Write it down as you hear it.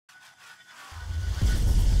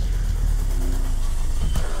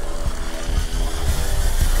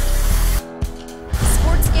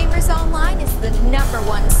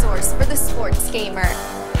sports gamer.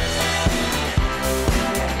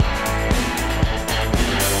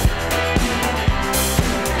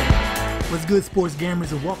 What's good, sports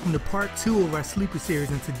gamers, and welcome to part 2 of our Sleeper series,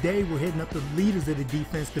 and today we're hitting up the leaders of the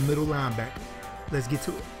defense, the middle linebackers. Let's get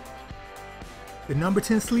to it. The number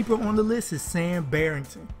 10 sleeper on the list is Sam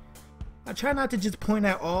Barrington. I try not to just point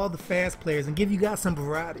out all the fast players and give you guys some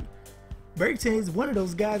variety. Barrington is one of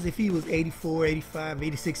those guys, if he was 84, 85,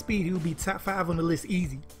 86 speed, he would be top 5 on the list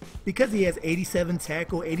easy. Because he has 87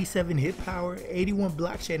 tackle, 87 hit power, 81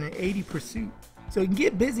 block shed, and 80 pursuit. So he can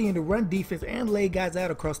get busy in the run defense and lay guys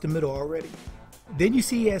out across the middle already. Then you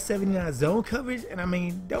see he has 79 zone coverage, and I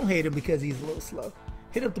mean, don't hate him because he's a little slow.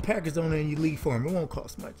 Hit up the Packers zone and you leave for him, it won't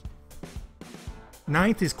cost much.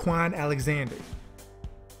 9th is Quan Alexander.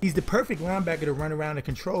 He's the perfect linebacker to run around and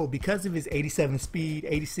control because of his 87 speed,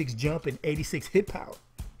 86 jump, and 86 hit power.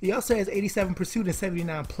 He also has 87 pursuit and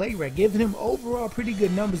 79 play rate, giving him overall pretty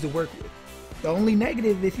good numbers to work with. The only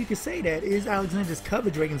negative, if you could say that, is Alexander's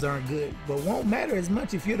coverage ratings aren't good, but won't matter as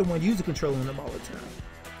much if you're the one user controlling them all the time.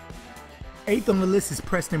 8th on the list is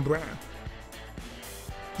Preston Brown.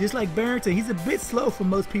 Just like Barrington, he's a bit slow for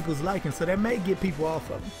most people's liking, so that may get people off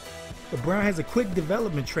of him. But Brown has a quick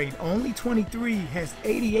development trait, only 23, has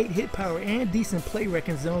 88 hit power and decent play rec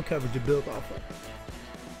and zone coverage to build off of.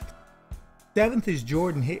 7th is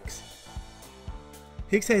Jordan Hicks.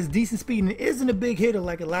 Hicks has decent speed and isn't a big hitter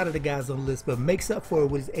like a lot of the guys on the list, but makes up for it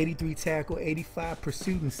with his 83 tackle, 85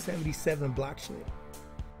 pursuit, and 77 block shed.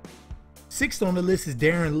 6th on the list is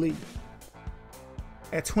Darren Lee.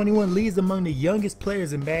 At 21, Lee is among the youngest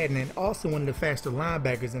players in Madden and also one of the faster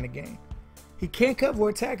linebackers in the game. He can't cover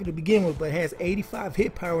or tackle to begin with, but has 85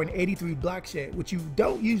 hit power and 83 block shed, which you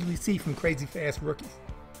don't usually see from crazy fast rookies.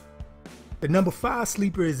 The number 5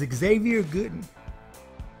 sleeper is Xavier Gooden.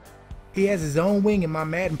 He has his own wing in my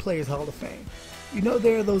Madden Players Hall of Fame. You know,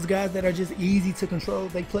 there are those guys that are just easy to control,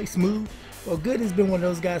 they play smooth. Well, Gooden has been one of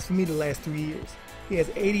those guys for me the last 3 years. He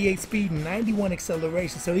has 88 speed and 91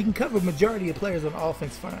 acceleration, so he can cover a majority of players on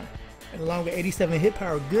offense fine. And along with 87 hit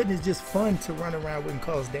power, Gooden is just fun to run around with and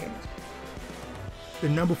cause damage. The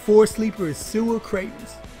number 4 sleeper is Sewell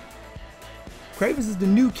Cravens. Cravens is the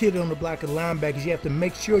new kid on the block of linebackers. You have to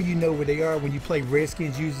make sure you know where they are when you play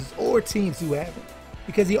Redskins users or teams who haven't,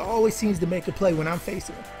 because he always seems to make a play when I'm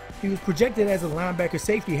facing him. He was projected as a linebacker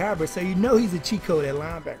safety hybrid, so you know he's a cheat code at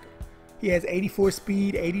linebacker. He has 84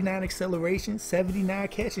 speed, 89 acceleration, 79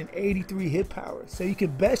 catch, and 83 hit power, so you can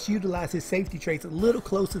best utilize his safety traits a little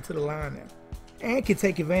closer to the line now, and can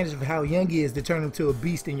take advantage of how young he is to turn him to a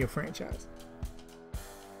beast in your franchise.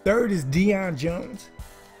 3rd is Deion Jones.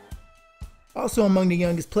 Also among the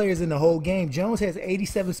youngest players in the whole game, Jones has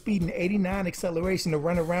 87 speed and 89 acceleration to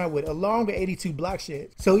run around with, along with 82 block shed,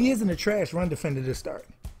 so he isn't a trash run defender to start.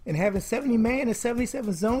 And having 70 man and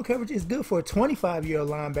 77 zone coverage is good for a 25-year-old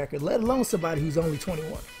linebacker, let alone somebody who's only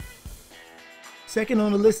 21. 2nd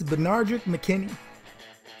on the list is Benardrick McKinney.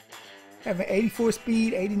 Having 84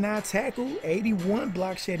 speed, 89 tackle, 81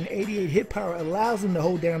 block shed, and 88 hit power allows him to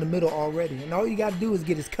hold down the middle already, and all you got to do is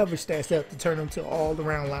get his coverage stats up to turn him to an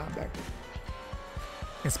all-around linebacker.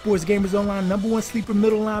 And Sports Gamers Online number 1 sleeper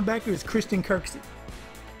middle linebacker is Christian Kirksey.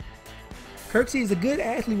 Kirksey is a good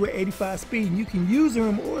athlete with 85 speed, and you can use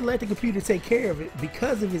him or let the computer take care of it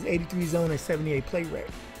because of his 83 zone and 78 play rate.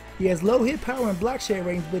 He has low hit power and block share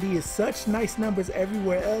ratings, but he has such nice numbers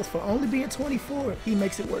everywhere else. For only being 24, he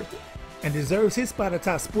makes it worth it, and deserves his spot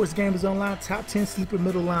atop Sports Gamers Online top 10 sleeper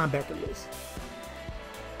middle linebacker list.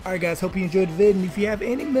 Alright guys, hope you enjoyed the vid, and if you have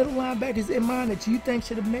any middle linebackers in mind that you think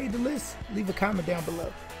should have made the list, leave a comment down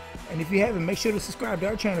below. And if you haven't, make sure to subscribe to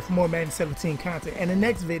our channel for more Madden 17 content and the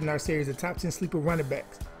next vid in our series of top 10 sleeper running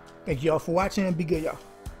backs. Thank you all for watching, and be good, y'all.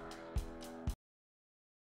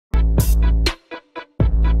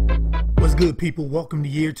 What's good, people? Welcome to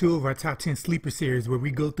year 2 of our top 10 sleeper series, where we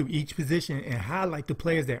go through each position and highlight the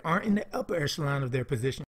players that aren't in the upper echelon of their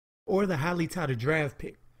position or the highly touted draft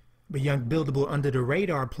pick, but young, buildable, under the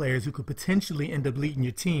radar players who could potentially end up leading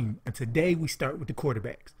your team. And today we start with the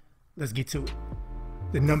quarterbacks. Let's get to it.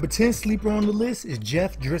 The number 10 sleeper on the list is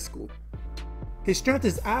Jeff Driscoll. His strength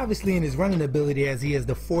is obviously in his running ability, as he has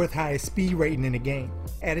the 4th highest speed rating in the game,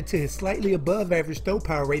 added to his slightly above average throw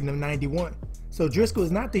power rating of 91. So Driscoll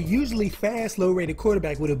is not the usually fast, low rated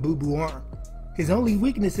quarterback with a boo-boo arm. His only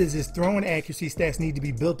weakness is his throwing accuracy stats need to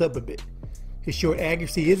be built up a bit. His short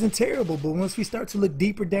accuracy isn't terrible, but once we start to look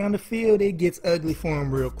deeper down the field, it gets ugly for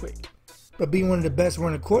him real quick. But being one of the best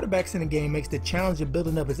running quarterbacks in the game makes the challenge of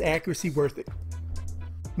building up his accuracy worth it.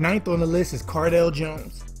 9th on the list is Cardell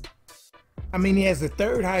Jones. I mean, he has the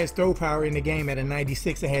 3rd highest throw power in the game at a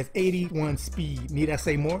 96 and has 81 speed. Need I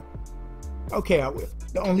say more? Okay, I will.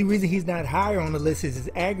 The only reason he's not higher on the list is his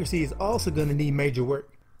accuracy is also going to need major work.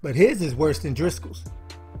 But his is worse than Driscoll's.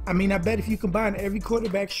 I mean, I bet if you combine every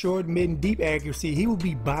quarterback's short, mid, and deep accuracy, he will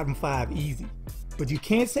be bottom 5 easy. But you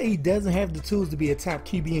can't say he doesn't have the tools to be a top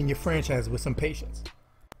QB in your franchise with some patience.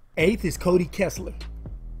 8th is Cody Kessler.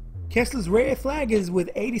 Kessler's red flag is with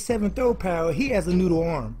 87 throw power, he has a noodle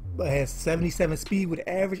arm, but has 77 speed with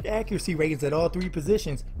average accuracy ratings at all 3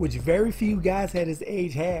 positions, which very few guys at his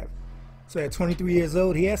age have. So at 23 years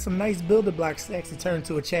old, he has some nice builder block stacks to turn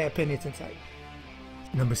to a Chad Pennington type.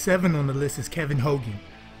 Number 7 on the list is Kevin Hogan.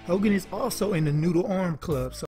 Hogan is also in the noodle arm club, so